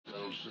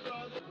Let's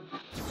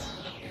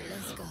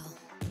go.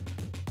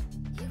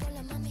 Llegó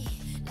la mami,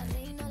 la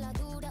reina, la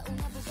dura,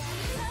 una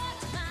Bugatti.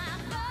 Touch my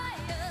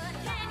fire,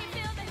 can you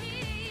feel the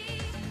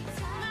heat?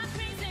 My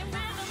crazy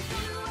rhythm,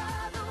 you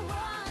are the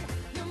one.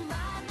 You're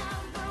my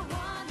number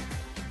one,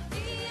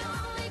 the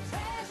only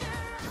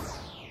treasure.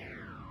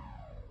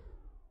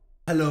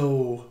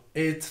 Hello,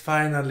 it's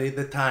finally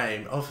the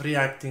time of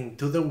reacting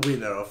to the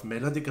winner of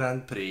Melody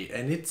Grand Prix,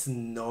 and it's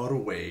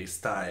Norway's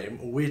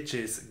time, which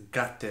is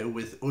Gåte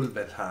with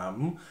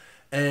Ulveham,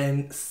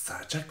 and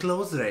such a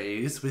close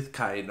race with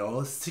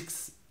Kaino,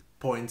 6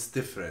 points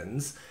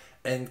difference,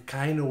 and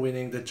Kaino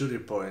winning the jury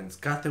points,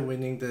 Gåte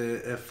winning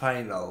the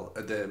final,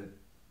 the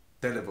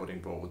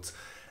televoting votes,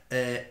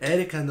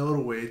 Erika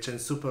Norwich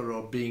and Super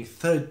Rob being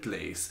third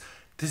place.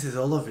 This is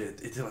all of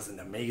it. It was an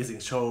amazing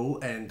show,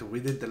 and we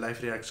did the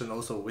live reaction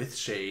also with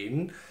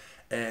Shane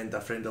and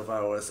a friend of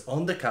ours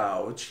on the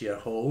couch here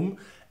home,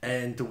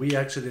 and we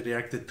actually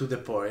reacted to the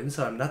points,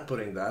 so I'm not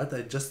putting that.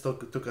 I just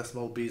took a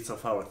small bits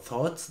of our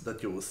thoughts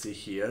that you will see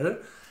here.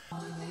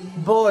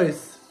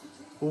 Boys,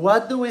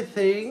 what do we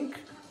think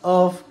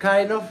of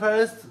Kaino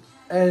first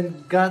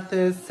and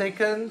Gåte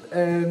second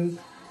and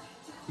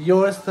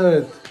yours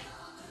third?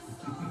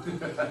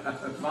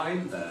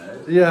 Mine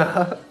third.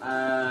 Yeah.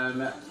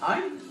 I'm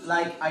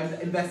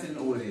invested in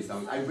all of these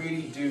songs. I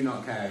really do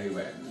not care who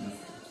wins.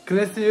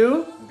 Chris,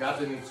 you?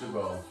 Gåte needs to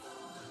go.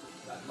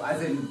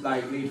 As in,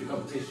 like, leave the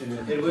competition.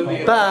 And It would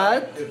be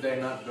But- if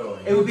they're not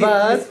going. it would be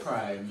but- a police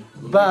crime.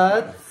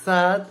 But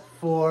sad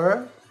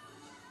for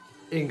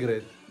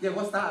Ingrid. Yeah,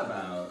 what's that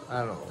about?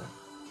 I don't know.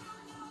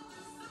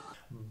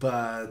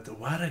 But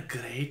what a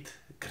great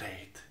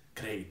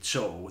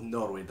show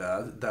Norway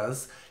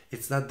does.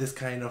 It's not this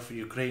kind of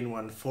Ukraine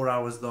one 4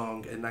 hours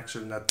long and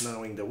actually not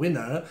knowing the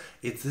winner.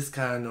 It's this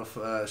kind of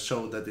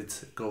show that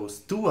it goes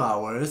 2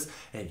 hours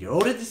and you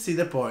already see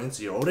the points,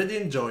 you already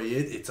enjoy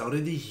it, it's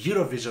already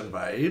Eurovision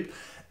vibe.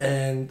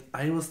 And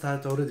I will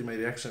start already my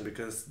reaction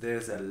because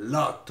there's a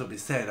lot to be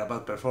said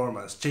about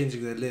performance,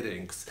 changing the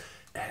lyrics,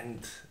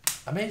 and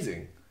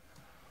amazing.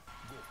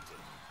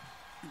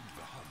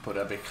 Put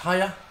a bit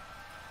higher.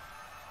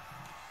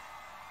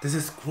 This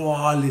is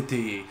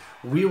quality.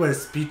 We were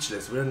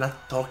speechless. We were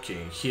not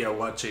talking here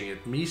watching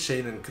it. Me,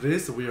 Shane and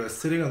Chris, we were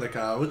sitting on the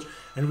couch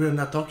and we were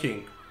not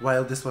talking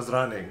while this was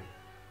running.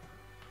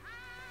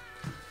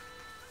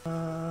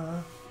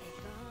 Pop,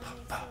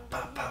 pop,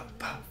 pop, pop,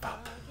 pop,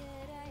 pop.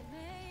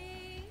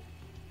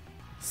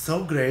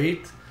 So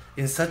great.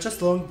 In such a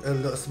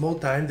small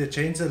time, they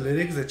changed the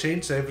lyrics, they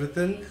changed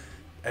everything.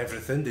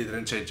 Everything, they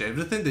didn't change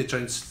everything, they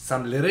changed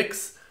some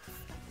lyrics.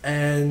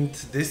 And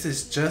this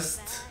is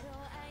just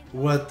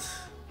what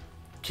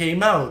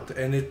came out,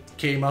 and it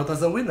came out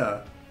as a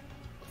winner.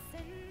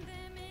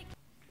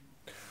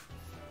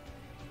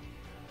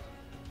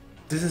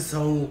 This is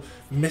so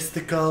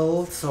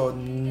mystical, so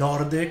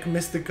Nordic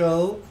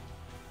mystical,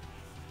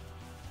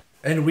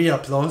 and we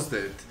applauded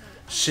it.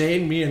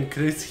 Shane, me and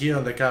Chris here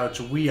on the couch,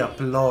 we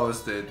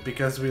applauded it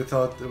because we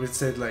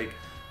said like,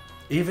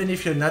 even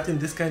if you're not in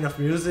this kind of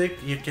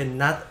music, you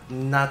cannot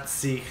not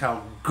see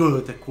how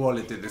good the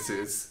quality this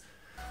is.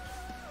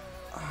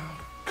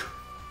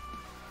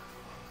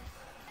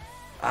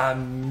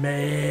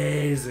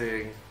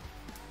 Amazing.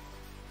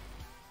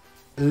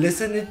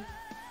 Listen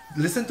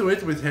to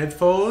it with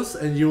headphones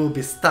and you will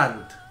be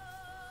stunned.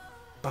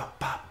 Pa,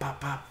 pa, pa,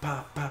 pa,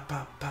 pa, pa,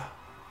 pa, pa.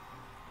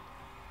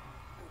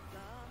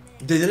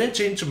 They didn't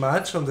change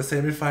much from the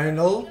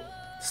semi-final,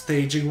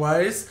 staging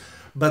wise,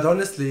 but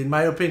honestly, in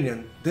my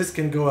opinion, this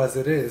can go as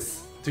it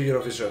is to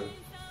Eurovision.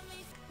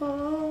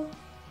 Oh.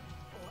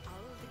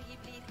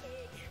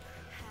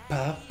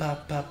 Pa, pa,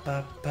 pa,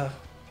 pa, pa.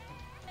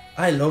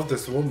 I love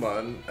this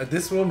woman.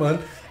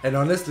 And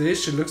honestly,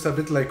 she looks a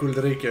bit like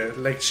Ulrike.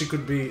 Like she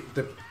could be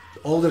the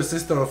older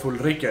sister of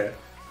Ulrike.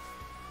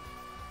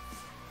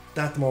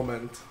 That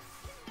moment.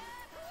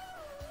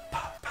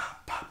 Pa, pa,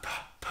 pa,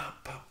 pa, pa,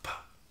 pa,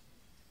 pa.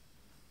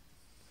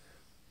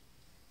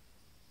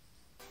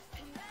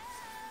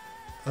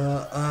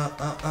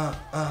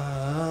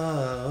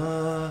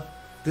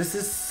 This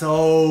is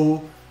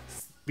so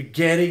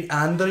getting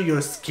under your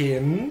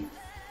skin.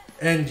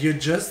 And you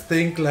just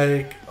think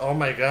like, oh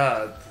my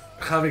god,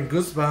 having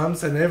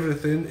goosebumps and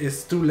everything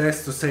is too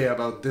less to say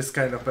about this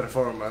kind of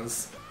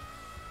performance.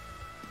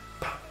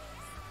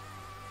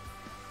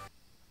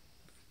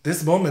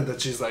 This moment that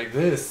she's like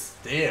this,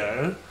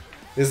 there,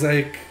 is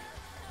like...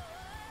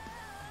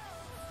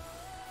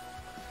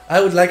 I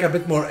would like a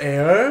bit more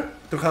air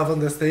to have on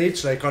the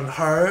stage, like on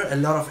her, a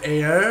lot of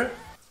air.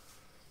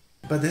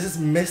 But this is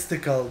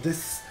mystical,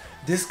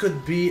 This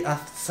could be a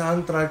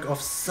soundtrack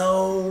of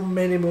so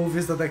many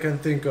movies that I can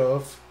think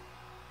of.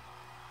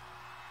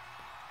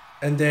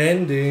 And the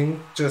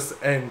ending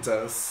just ends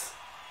us.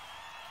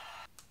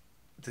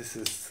 This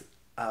is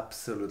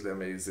absolutely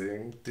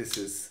amazing. This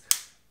is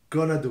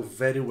gonna do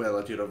very well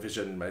at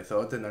Eurovision in my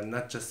thought, and I'm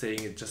not just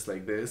saying it just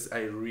like this.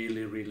 I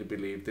really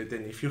believed it.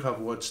 And if you have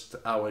watched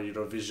our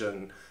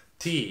Eurovision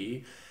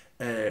tea,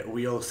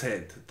 we all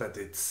said that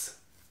this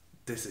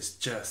is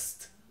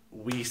just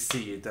we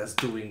see it as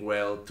doing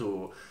well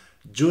to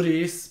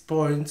jury's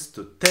points,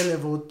 to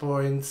televote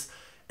points,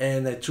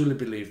 and I truly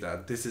believe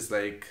that this is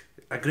like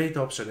a great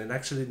option. And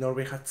actually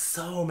Norway had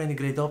so many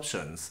great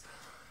options.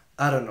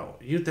 I don't know,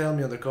 you tell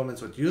me in the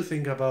comments what you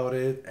think about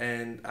it,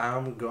 and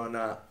I'm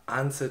gonna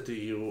answer to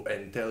you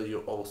and tell you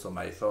also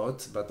my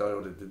thoughts, but I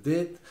already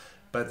did.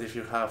 But if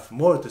you have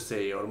more to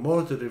say or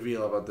more to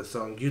reveal about the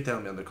song, you tell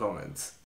me in the comments.